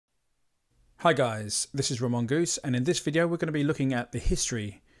Hi guys, this is Ramon Goose, and in this video we're going to be looking at the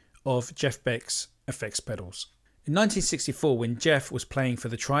history of Jeff Beck's effects pedals. In 1964, when Jeff was playing for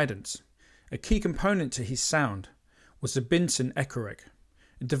the Tridents, a key component to his sound was the Binson Echorec,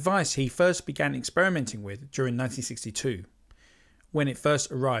 a device he first began experimenting with during 1962, when it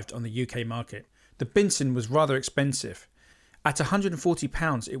first arrived on the UK market. The Binson was rather expensive. At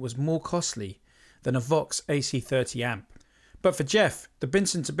 £140 it was more costly than a Vox AC30 amp. But for Jeff, the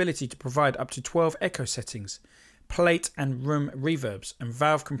Binson's ability to provide up to 12 echo settings, plate and room reverbs and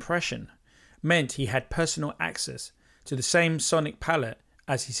valve compression meant he had personal access to the same sonic palette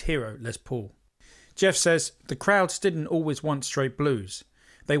as his hero Les Paul. Jeff says the crowds didn't always want straight blues,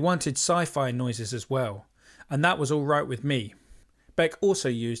 they wanted sci-fi noises as well, and that was alright with me. Beck also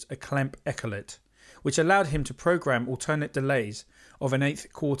used a Klemp echolet, which allowed him to program alternate delays of an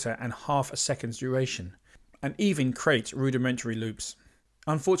eighth, quarter and half a second's duration, and even create rudimentary loops.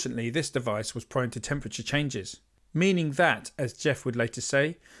 Unfortunately, this device was prone to temperature changes, meaning that, as Jeff would later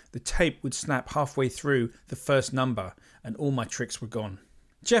say, the tape would snap halfway through the first number and all my tricks were gone.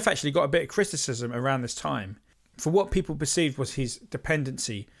 Jeff actually got a bit of criticism around this time for what people perceived was his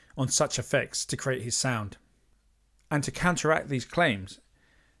dependency on such effects to create his sound. And to counteract these claims,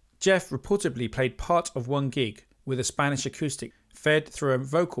 Jeff reportedly played part of one gig with a Spanish acoustic fed through a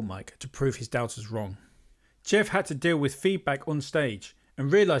vocal mic to prove his doubters wrong. Jeff had to deal with feedback on stage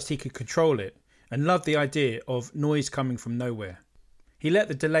and realised he could control it and loved the idea of noise coming from nowhere. He let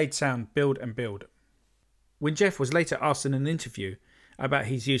the delayed sound build and build. When Jeff was later asked in an interview about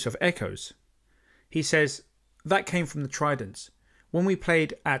his use of echoes, he says, "That came from the Tridents. When we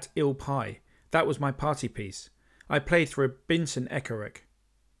played at Il Pi, that was my party piece. I played through a Binson Echorec,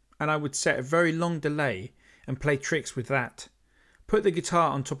 and I would set a very long delay and play tricks with that. Put the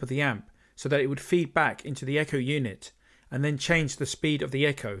guitar on top of the amp so that it would feed back into the echo unit and then change the speed of the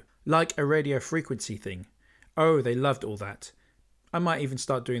echo like a radio frequency thing. Oh, they loved all that. I might even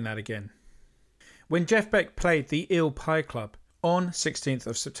start doing that again." When Jeff Beck played the Il Pi Club on 16th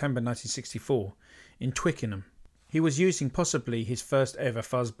of September 1964 in Twickenham, he was using possibly his first ever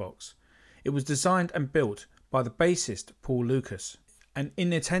fuzzbox. It was designed and built by the bassist Paul Lucas, and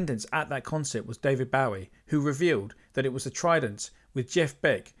in attendance at that concert was David Bowie, who revealed that it was the Tridents with Jeff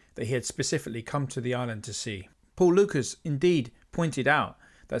Beck that he had specifically come to the island to see. Paul Lucas indeed pointed out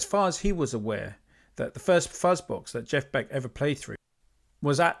that as far as he was aware, that the first fuzzbox that Jeff Beck ever played through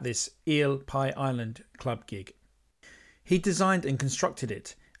was at this Il Pi Island club gig. He designed and constructed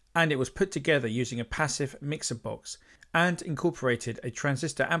it, and it was put together using a passive mixer box and incorporated a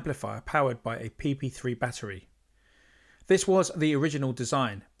transistor amplifier powered by a PP3 battery. This was the original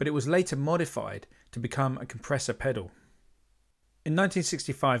design, but it was later modified to become a compressor pedal. In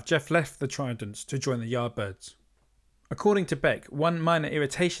 1965, Jeff left the Tridents to join the Yardbirds. According to Beck, one minor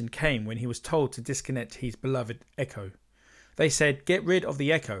irritation came when he was told to disconnect his beloved echo. They said, "Get rid of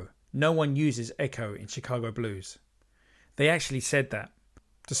the echo. No one uses echo in Chicago blues." They actually said that.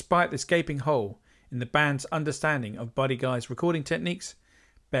 Despite this gaping hole in the band's understanding of Buddy Guy's recording techniques,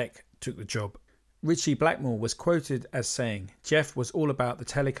 Beck took the job. Ritchie Blackmore was quoted as saying, "Jeff was all about the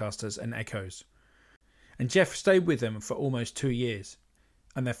Telecasters and echoes." And Jeff stayed with them for almost 2 years,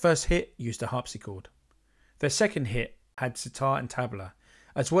 and their first hit used a harpsichord. Their second hit had sitar and tabla,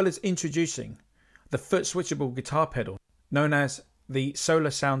 as well as introducing the foot switchable guitar pedal known as the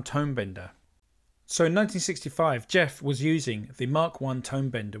Solar Sound Tone Bender. So in 1965, Jeff was using the Mark I Tone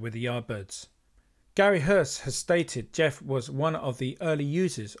Bender with the Yardbirds. Gary Hurst has stated Jeff was one of the early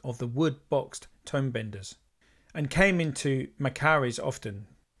users of the wood-boxed tone benders and came into Macari's often.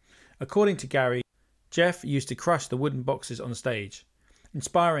 According to Gary, Jeff used to crush the wooden boxes on stage,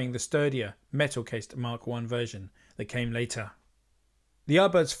 inspiring the sturdier metal-cased Mark I version that came later. The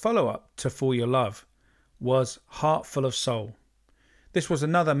Yardbirds' follow-up to For Your Love was Heart Full of Soul. This was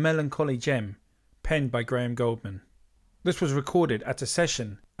another melancholy gem penned by Graham Goldman. This was recorded at a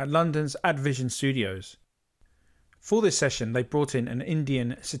session at London's Advision Studios. For this session they brought in an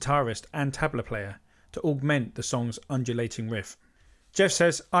Indian sitarist and tabla player to augment the song's undulating riff. Jeff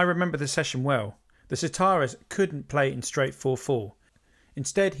says, "I remember the session well. The sitarist couldn't play in straight 4/4.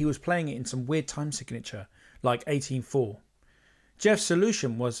 Instead he was playing it in some weird time signature like 18/4. Jeff's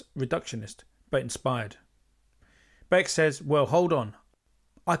solution was reductionist but inspired." Beck says, "Well, hold on.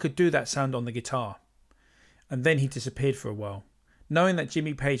 I could do that sound on the guitar." And then he disappeared for a while, knowing that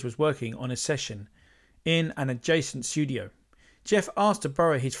Jimmy Page was working on a session in an adjacent studio. Jeff asked to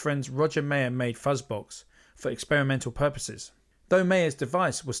borrow his friend's Roger Mayer-made fuzzbox for experimental purposes. Though Mayer's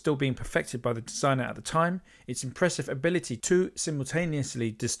device was still being perfected by the designer at the time, its impressive ability to simultaneously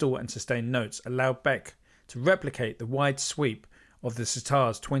distort and sustain notes allowed Beck to replicate the wide sweep of the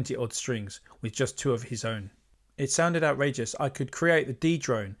sitar's 20 odd strings with just 2 of his own. It sounded outrageous. I could create the D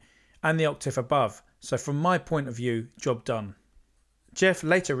drone and the octave above, so from my point of view, job done. Jeff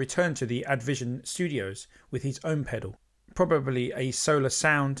later returned to the Advision studios with his own pedal, probably a Solar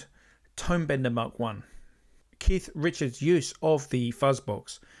Sound Tonebender Mark I. Keith Richards' use of the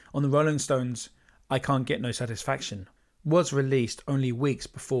fuzzbox on the Rolling Stones' I Can't Get No Satisfaction was released only weeks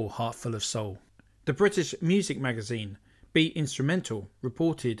before Heart Full of Soul. The British music magazine Beat Instrumental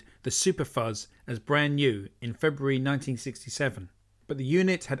reported the Super Fuzz as brand new in February 1967, but the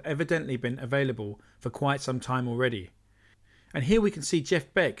unit had evidently been available for quite some time already. And here we can see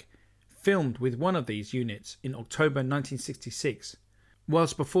Jeff Beck filmed with one of these units in October 1966,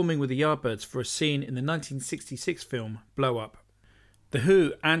 whilst performing with the Yardbirds for a scene in the 1966 film Blow Up. The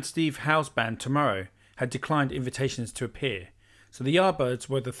Who and Steve Howe's band Tomorrow had declined invitations to appear, so the Yardbirds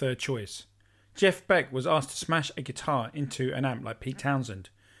were the third choice. Jeff Beck was asked to smash a guitar into an amp like Pete Townsend,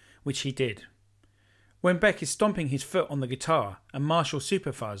 which he did. When Beck is stomping his foot on the guitar, a Marshall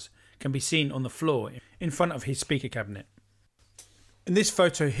Superfuzz can be seen on the floor in front of his speaker cabinet. In this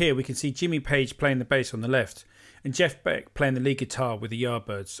photo here we can see Jimmy Page playing the bass on the left and Jeff Beck playing the lead guitar with the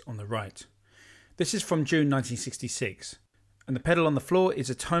Yardbirds on the right. This is from June 1966, and the pedal on the floor is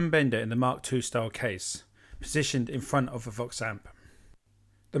a Tonebender in the Mark II style case, positioned in front of a Vox amp.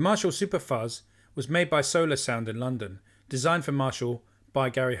 The Marshall Superfuzz was made by Solar Sound in London, designed for Marshall by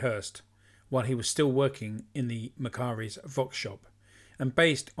Gary Hurst, while he was still working in the Macari's Vox shop, and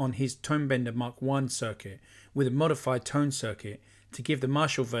based on his Tonebender Mark I circuit with a modified tone circuit to give the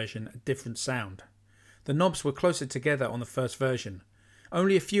Marshall version a different sound. The knobs were closer together on the first version.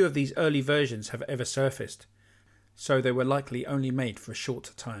 Only a few of these early versions have ever surfaced, so they were likely only made for a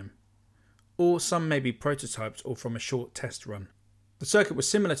short time. Or some may be prototypes or from a short test run. The circuit was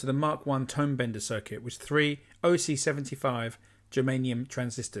similar to the Mark I Tonebender circuit with 3 OC75 germanium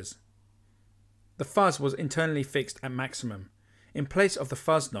transistors. The fuzz was internally fixed at maximum. In place of the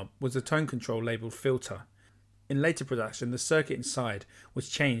fuzz knob was the tone control labelled filter. In later production, the circuit inside was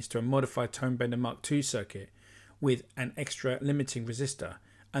changed to a modified Tonebender Mark II circuit with an extra limiting resistor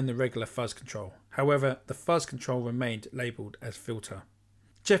and the regular fuzz control. However, the fuzz control remained labelled as filter.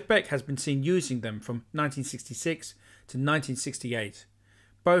 Jeff Beck has been seen using them from 1966 to 1968,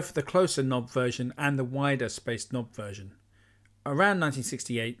 both the closer knob version and the wider spaced knob version. Around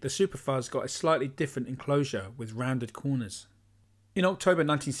 1968, the Superfuzz got a slightly different enclosure with rounded corners. In October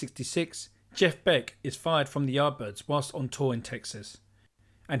 1966, Jeff Beck is fired from the Yardbirds whilst on tour in Texas,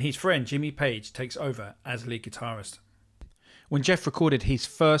 and his friend Jimmy Page takes over as lead guitarist. When Jeff recorded his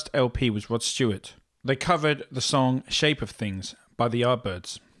first LP with Rod Stewart, they covered the song Shape of Things by the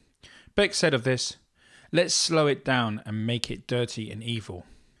Yardbirds. Beck said of this, "Let's slow it down and make it dirty and evil."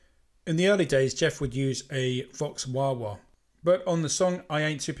 In the early days, Jeff would use a Vox wah-wah, but on the song I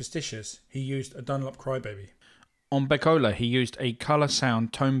Ain't Superstitious, he used a Dunlop Crybaby. On Beckola, he used a Colour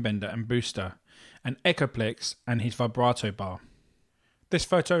Sound Tonebender and booster, an Echoplex and his vibrato bar. This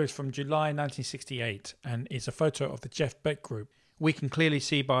photo is from July 1968 and is a photo of the Jeff Beck group. We can clearly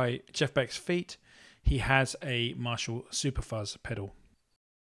see by Jeff Beck's feet, he has a Marshall Superfuzz pedal.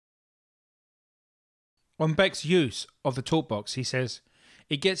 On Beck's use of the talkbox, he says,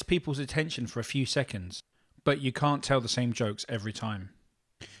 "It gets people's attention for a few seconds, but you can't tell the same jokes every time."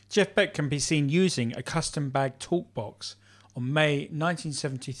 Jeff Beck can be seen using a custom bag talkbox on May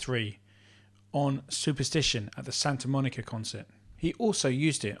 1973 on Superstition at the Santa Monica concert. He also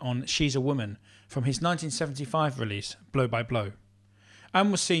used it on She's a Woman from his 1975 release Blow by Blow, and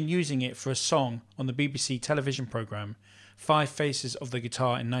was seen using it for a song on the BBC television programme Five Faces of the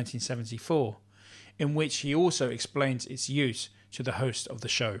Guitar in 1974, in which he also explains its use to the host of the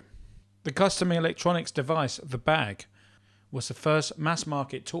show. The custom electronics device, the bag, was the first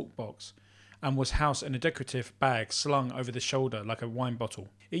mass-market talkbox and was housed in a decorative bag slung over the shoulder like a wine bottle.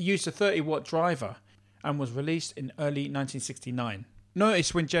 It used a 30-watt driver and was released in early 1969.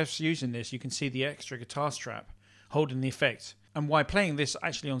 Notice when Jeff's using this, you can see the extra guitar strap holding the effect, and why playing this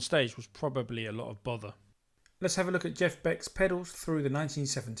actually on stage was probably a lot of bother. Let's have a look at Jeff Beck's pedals through the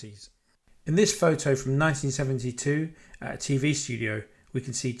 1970s. In this photo from 1972 at a TV studio, we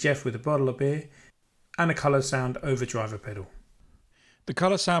can see Jeff with a bottle of beer and a Colour Sound Overdriver pedal. The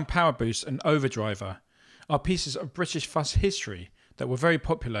Colour Sound Power Boost and Overdriver are pieces of British fuzz history that were very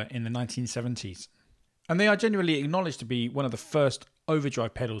popular in the 1970s, and they are generally acknowledged to be one of the first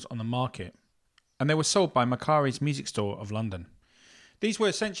overdrive pedals on the market, and they were sold by Macari's Music Store of London. These were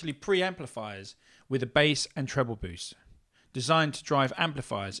essentially preamplifiers with a bass and treble boost, designed to drive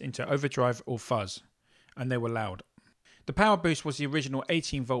amplifiers into overdrive or fuzz, and they were loud. The Power Boost was the original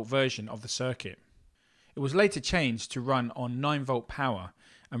 18-volt version of the circuit. It was later changed to run on 9-volt power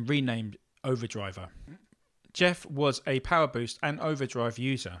and renamed Overdriver. Jeff was a power boost and overdrive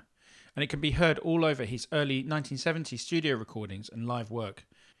user, and it can be heard all over his early 1970s studio recordings and live work,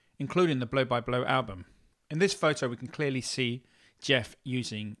 including the Blow by Blow album. In this photo we can clearly see Jeff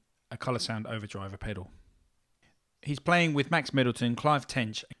using a Colour Sound Overdriver pedal. He's playing with Max Middleton, Clive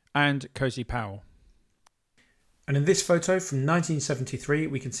Tench and Cozy Powell. And in this photo from 1973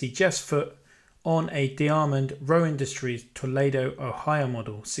 we can see Jeff's foot on a Diamond Row Industries Toledo, Ohio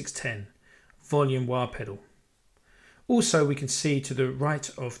model 610 volume wah pedal. Also we can see to the right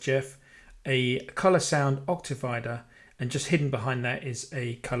of Jeff a Colour Sound Octavider, and just hidden behind that is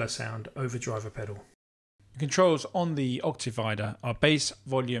a Colour Sound Overdriver pedal. The controls on the Octavider are bass,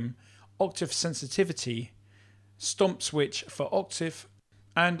 volume, octave sensitivity, stomp switch for octave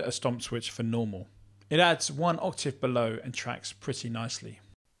and a stomp switch for normal. It adds 1 octave below and tracks pretty nicely.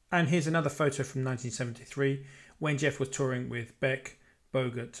 And here's another photo from 1973 when Jeff was touring with Beck,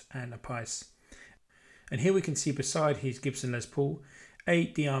 Bogart and Appice. And here we can see beside his Gibson Les Paul a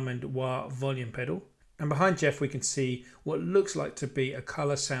Diamond wah volume pedal, and behind Jeff we can see what looks like to be a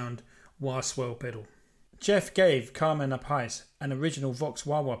Colour Sound wah swell pedal. Jeff gave Carmen Appice an original Vox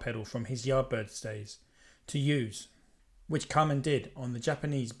wah wah pedal from his Yardbirds days to use, which Carmen did on the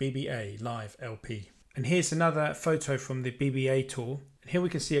Japanese BBA Live LP. And here's another photo from the BBA tour. And here we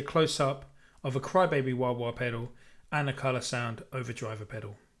can see a close-up of a Crybaby wah wah pedal and a Colour Sound Overdriver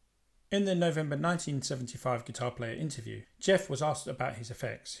pedal. In the November 1975 Guitar Player interview, Jeff was asked about his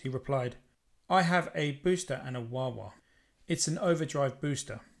effects. He replied, "I have a booster and a wah wah. It's an overdrive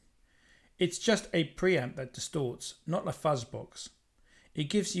booster. It's just a preamp that distorts, not a fuzz box. It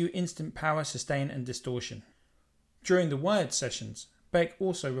gives you instant power, sustain and distortion." During the Wired sessions, Beck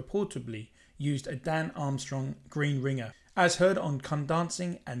also reportedly used a Dan Armstrong green ringer, as heard on Come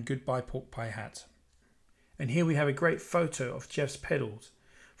Dancing and Goodbye Pork Pie Hat. And here we have a great photo of Jeff's pedals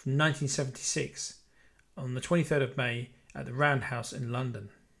from 1976 on the 23rd of May at the Roundhouse in London.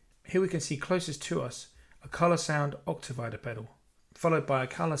 Here we can see closest to us a Colour Sound Octavider pedal, followed by a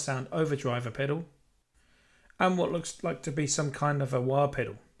Colour Sound Overdriver pedal, and what looks like to be some kind of a wah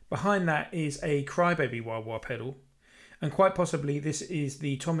pedal. Behind that is a Crybaby wah wah pedal, and quite possibly this is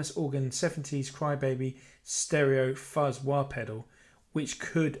the Thomas Organ 70s Crybaby stereo fuzz wah pedal, which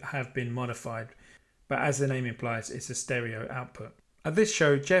could have been modified, but as the name implies, it's a stereo output. At this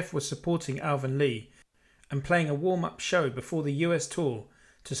show, Jeff was supporting Alvin Lee and playing a warm-up show before the US tour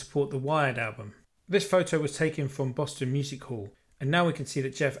to support the Wired album. This photo was taken from Boston Music Hall, and now we can see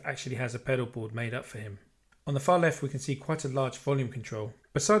that Jeff actually has a pedal board made up for him. On the far left we can see quite a large volume control.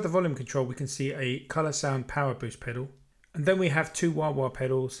 Beside the volume control we can see a Colour Sound Power Boost pedal, and then we have 2 wah wah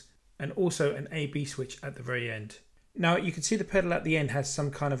pedals and also an A/B switch at the very end. Now you can see the pedal at the end has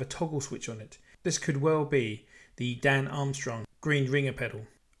some kind of a toggle switch on it. This could well be the Dan Armstrong green ringer pedal.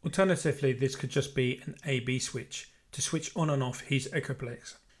 Alternatively, this could just be an A/B switch to switch on and off his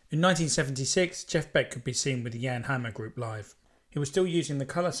Echoplex. In 1976, Jeff Beck could be seen with the Jan Hammer Group live. He was still using the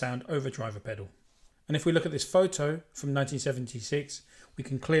Colour Sound Overdriver pedal. And if we look at this photo from 1976, we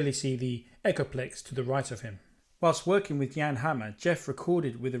can clearly see the Echoplex to the right of him. Whilst working with Jan Hammer, Jeff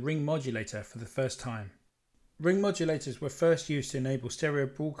recorded with a ring modulator for the first time. Ring modulators were first used to enable stereo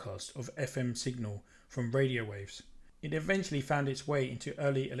broadcast of FM signal from radio waves. It eventually found its way into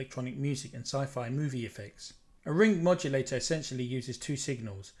early electronic music and sci-fi movie effects. A ring modulator essentially uses 2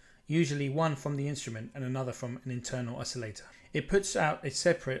 signals, usually one from the instrument and another from an internal oscillator. It puts out a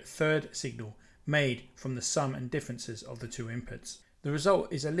separate third signal made from the sum and differences of the 2 inputs. The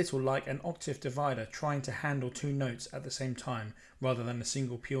result is a little like an octave divider trying to handle 2 notes at the same time rather than a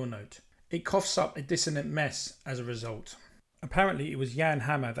single pure note. It coughs up a dissonant mess as a result. Apparently it was Jan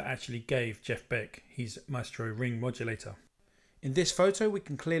Hammer that actually gave Jeff Beck his Maestro ring modulator. In this photo we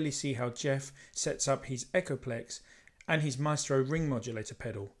can clearly see how Jeff sets up his Echoplex and his Maestro ring modulator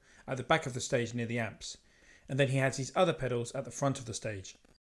pedal at the back of the stage near the amps, and then he has his other pedals at the front of the stage.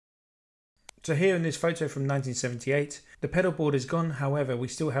 So here in this photo from 1978, the pedal board is gone, however we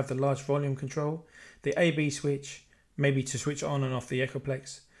still have the large volume control, the A/B switch, maybe to switch on and off the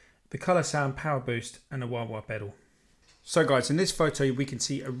Echoplex, the Colour Sound Power Boost and a wah wah pedal. So guys, in this photo we can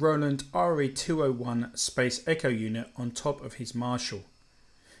see a Roland RE201 Space Echo unit on top of his Marshall.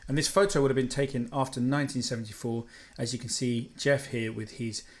 And this photo would have been taken after 1974, as you can see Jeff here with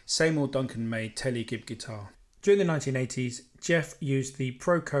his Seymour Duncan made Tele-Gib guitar. During the 1980s, Jeff used the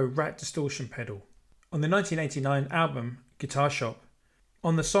Proco Rat distortion pedal. On the 1989 album Guitar Shop,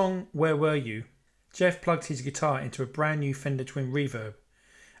 on the song Where Were You, Jeff plugged his guitar into a brand new Fender Twin Reverb,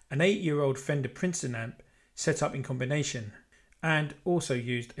 an 8-year-old Fender Princeton amp set up in combination, and also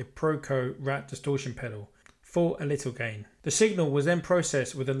used a Proco Rat distortion pedal for a little gain. The signal was then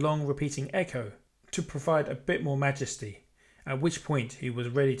processed with a long repeating echo to provide a bit more majesty, at which point he was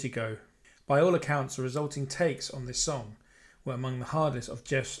ready to go. By all accounts, the resulting takes on this song were among the hardest of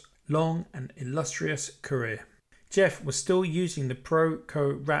Jeff's long and illustrious career. Jeff was still using the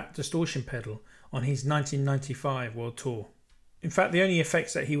Proco Rat distortion pedal on his 1995 world tour. In fact, the only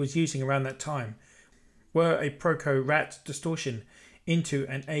effects that he was using around that time were a Proco Rat distortion into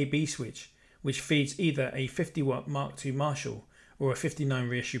an A-B switch, which feeds either a 50-watt Mark II Marshall or a 59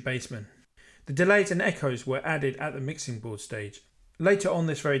 reissue Bassman. The delays and echoes were added at the mixing board stage. Later on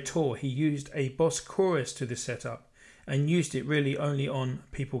this very tour, he used a Boss chorus to this setup and used it really only on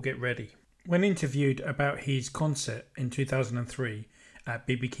People Get Ready. When interviewed about his concert in 2003 at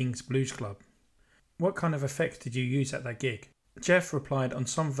B.B. King's Blues Club, "What kind of effects did you use at that gig?" Jeff replied, "On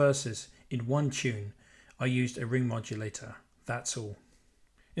some verses in one tune, I used a ring modulator, that's all."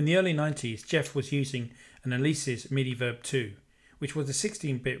 In the early 90s, Jeff was using an Alesis MIDI Verb 2, which was a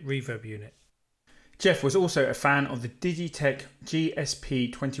 16-bit reverb unit. Jeff was also a fan of the Digitech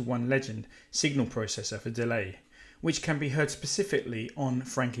GSP21 Legend signal processor for delay, which can be heard specifically on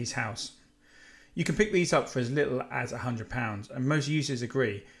Frankie's House. You can pick these up for as little as £100, and most users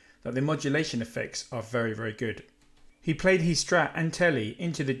agree that the modulation effects are very, very good. He played his Strat and Telly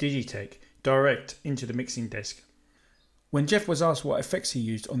into the Digitech direct into the mixing desk. When Jeff was asked what effects he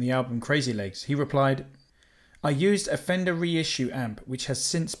used on the album Crazy Legs, he replied, "I used a Fender reissue amp which has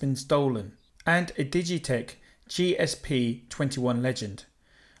since been stolen, and a Digitech GSP21 Legend.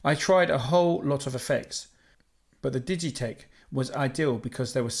 I tried a whole lot of effects, but the Digitech was ideal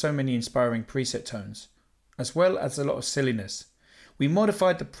because there were so many inspiring preset tones, as well as a lot of silliness. We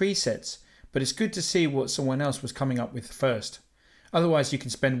modified the presets, but it's good to see what someone else was coming up with first. Otherwise you can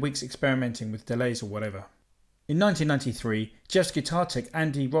spend weeks experimenting with delays or whatever." In 1993, Jeff's guitar tech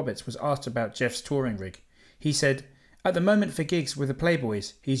Andy Roberts was asked about Jeff's touring rig. He said, "At the moment for gigs with the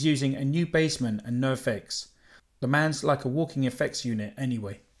Playboys, he's using a new Bassman and no effects. The man's like a walking effects unit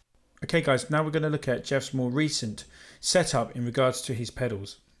anyway." Okay guys, now we're going to look at Jeff's more recent setup in regards to his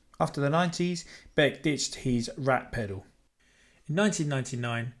pedals. After the 90s, Beck ditched his Rat pedal. In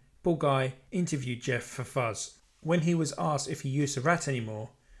 1999, Paul Guy interviewed Jeff for Fuzz. When he was asked if he used the Rat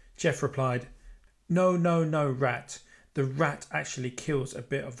anymore, Jeff replied, No, Rat. The Rat actually kills a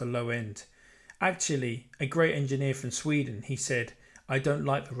bit of the low end. Actually, a great engineer from Sweden, he said, I don't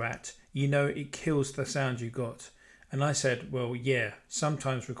like the Rat. You know, it kills the sound you got. And I said, well, yeah,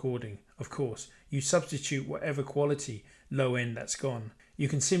 sometimes recording, of course. You substitute whatever quality low end that's gone. You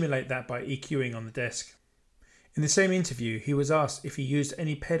can simulate that by EQing on the desk. In the same interview, he was asked if he used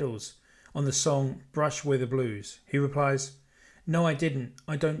any pedals on the song Brush with the Blues. He replies, No, I didn't.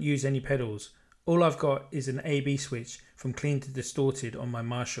 I don't use any pedals. All I've got is an A-B switch from clean to distorted on my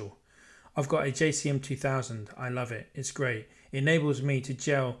Marshall. I've got a JCM 2000. I love it. It's great. It enables me to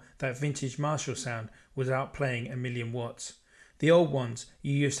gel that vintage Marshall sound without playing a million watts. The old ones,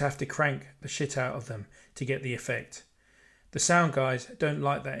 you used to have to crank the shit out of them to get the effect. The sound guys don't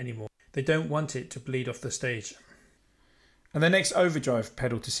like that anymore. They don't want it to bleed off the stage. And the next overdrive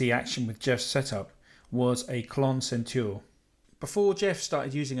pedal to see action with Jeff's setup was a Klon Centaur. Before Jeff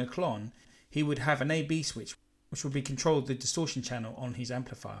started using a Klon, he would have an A-B switch which would be controlled the distortion channel on his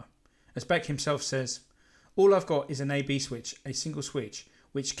amplifier. As Beck himself says, all I've got is an A-B switch, a single switch,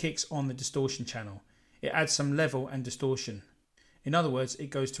 which kicks on the distortion channel. It adds some level and distortion. In other words, it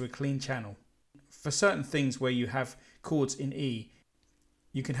goes to a clean channel. For certain things where you have chords in E,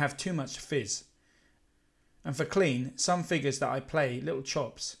 you can have too much fizz. And for clean, some figures that I play, little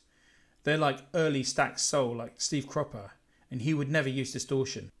chops, they're like early Stax soul like Steve Cropper, and he would never use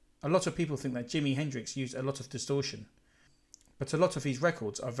distortion. A lot of people think that Jimi Hendrix used a lot of distortion, but a lot of his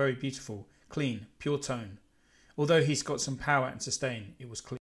records are very beautiful, clean, pure tone. Although he's got some power and sustain, it was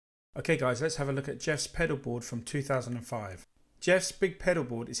clean. Okay guys, let's have a look at Jeff's pedal board from 2005. Jeff's big pedal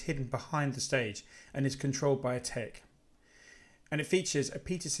board is hidden behind the stage and is controlled by a tech. And it features a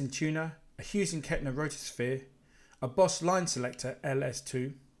Peterson tuner, a Hughes & Kettner rotosphere, a Boss line selector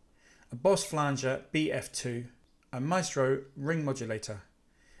LS2, a Boss flanger BF2, a Maestro ring modulator,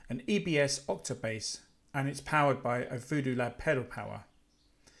 an EBS octabass, and it's powered by a Voodoo Lab pedal power.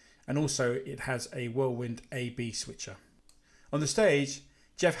 And also it has a Whirlwind AB switcher. On the stage,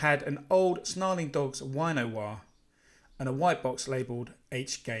 Jeff had an old Snarling Dogs wino wah and a white box labelled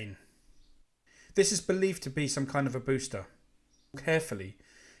H gain. This is believed to be some kind of a booster. Carefully,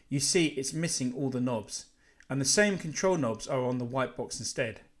 you see it's missing all the knobs, and the same control knobs are on the white box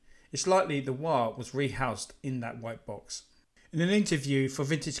instead. It's likely the wah was rehoused in that white box. In an interview for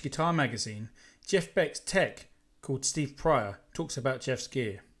Vintage Guitar magazine, Jeff Beck's tech called Steve Pryor talks about Jeff's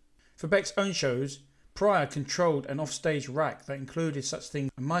gear. For Beck's own shows, Pryor controlled an offstage rack that included such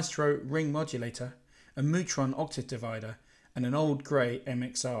things as a Maestro ring modulator, a Mutron octave divider, and an old grey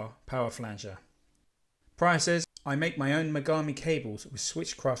MXR power flanger. Pryor says, "I make my own Megami cables with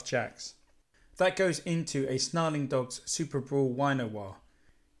switchcraft jacks. That goes into a Snarling Dog's Super Brawl Wino wah.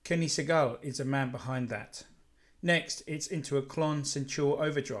 Kenny Segal is a man behind that. Next, it's into a Klon Centaur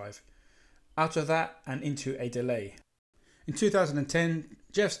overdrive. Out of that and into a delay." In 2010,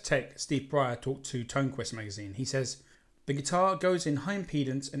 Jeff's tech, Steve Pryor, talked to ToneQuest magazine. He says, "The guitar goes in high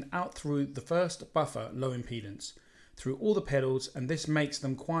impedance and out through the first buffer low impedance, through all the pedals, and this makes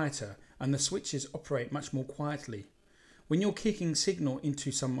them quieter and the switches operate much more quietly. When you're kicking signal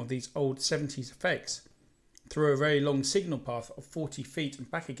into some of these old 70s effects, through a very long signal path of 40 feet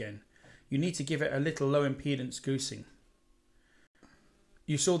and back again, you need to give it a little low impedance goosing."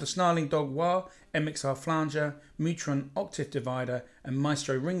 You saw the Snarling Dog wah, MXR flanger, Mutron octave divider and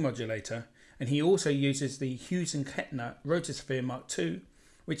Maestro ring modulator, and he also uses the Hughes & Kettner Rotosphere Mark II,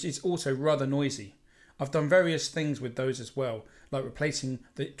 which is also rather noisy. I've done various things with those as well, like replacing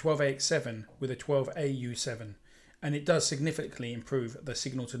the 12AX7 with a 12AU7, and it does significantly improve the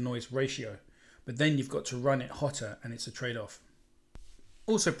signal to noise ratio, but then you've got to run it hotter and it's a trade-off.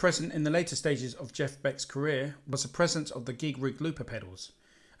 Also present in the later stages of Jeff Beck's career was the presence of the gig rig looper pedals,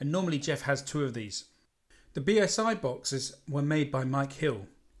 and normally Jeff has two of these. The BSI boxes were made by Mike Hill.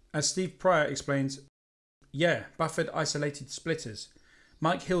 As Steve Pryor explains, "Yeah, buffered isolated splitters.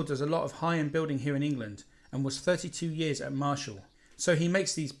 Mike Hill does a lot of high-end building here in England and was 32 years at Marshall. So he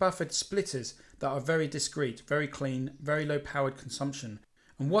makes these buffered splitters that are very discreet, very clean, very low powered consumption,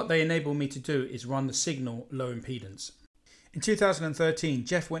 and what they enable me to do is run the signal low impedance." In 2013,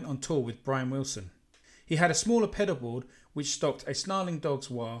 Jeff went on tour with Brian Wilson. He had a smaller pedal board which stocked a Snarling Dog's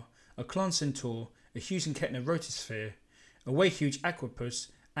wah, a Klon Centaur, a Hughes & Kettner Rotosphere, a Way Huge Aquapus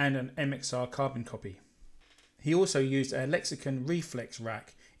and an MXR carbon copy. He also used a Lexicon reflex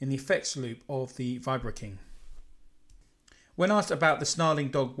rack in the effects loop of the Vibra King. When asked about the Snarling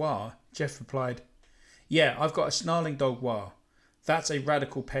Dog wah, Jeff replied, "Yeah, I've got a Snarling Dog wah. That's a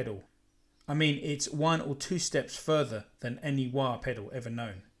radical pedal. I mean, it's 1 or 2 steps further than any wah pedal ever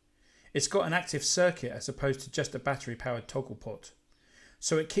known. It's got an active circuit as opposed to just a battery powered toggle pot.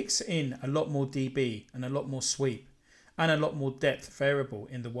 So it kicks in a lot more dB and a lot more sweep and a lot more depth variable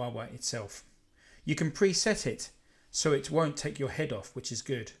in the wah-wah itself. You can preset it so it won't take your head off, which is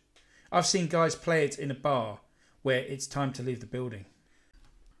good. I've seen guys play it in a bar where it's time to leave the building."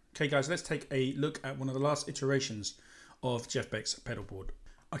 Okay guys, let's take a look at one of the last iterations of Jeff Beck's pedal board.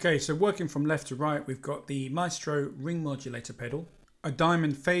 Okay, so working from left to right, we've got the Maestro ring modulator pedal, a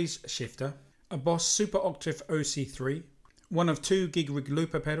Diamond phase shifter, a Boss Super Octave OC3, one of 2 gig rig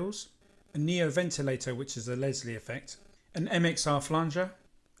looper pedals, a Neo ventilator which is a Leslie effect, an MXR flanger,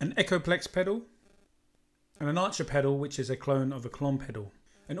 an Echoplex pedal, and an Archer pedal which is a clone of a Klon pedal,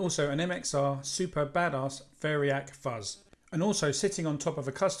 and also an MXR Super Badass Variac fuzz. And also sitting on top of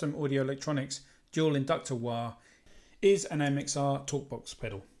a custom Audio Electronics dual inductor wah is an MXR Talkbox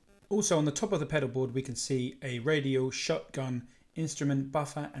pedal. Also on the top of the pedal board we can see a radial shotgun instrument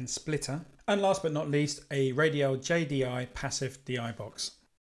buffer and splitter, and last but not least a radial JDI passive DI box.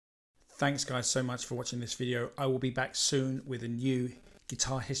 Thanks guys so much for watching this video. I will be back soon with a new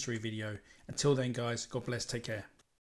guitar history video. Until then guys, God bless, take care.